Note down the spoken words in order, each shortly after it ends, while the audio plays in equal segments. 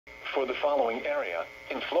For the following area,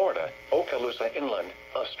 in Florida, Okaloosa inland,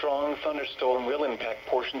 a strong thunderstorm will impact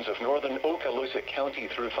portions of northern Okaloosa County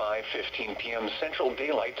through 5:15 p.m. Central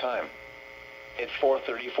Daylight Time. At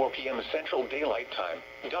 4:34 p.m. Central Daylight Time,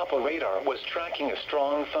 Doppler radar was tracking a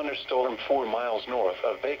strong thunderstorm 4 miles north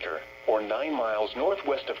of Baker, or 9 miles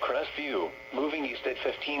northwest of Crestview, moving east at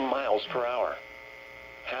 15 miles per hour.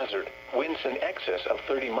 Hazard, winds in excess of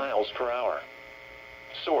 30 miles per hour.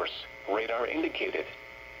 Source, radar indicated.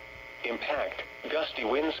 Impact, gusty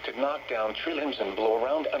winds could knock down tree limbs and blow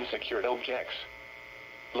around unsecured objects.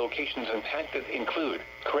 Locations impacted include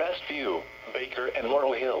Crestview, Baker, and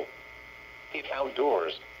Laurel Hill. If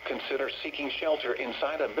outdoors, consider seeking shelter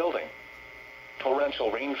inside a building.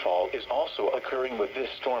 Torrential rainfall is also occurring with this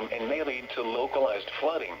storm and may lead to localized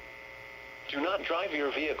flooding. Do not drive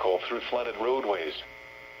your vehicle through flooded roadways.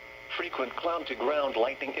 Frequent cloud-to-ground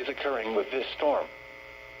lightning is occurring with this storm.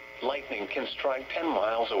 Lightning can strike 10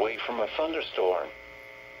 miles away from a thunderstorm.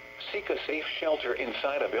 Seek a safe shelter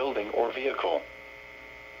inside a building or vehicle.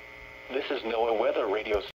 This is NOAA Weather Radio.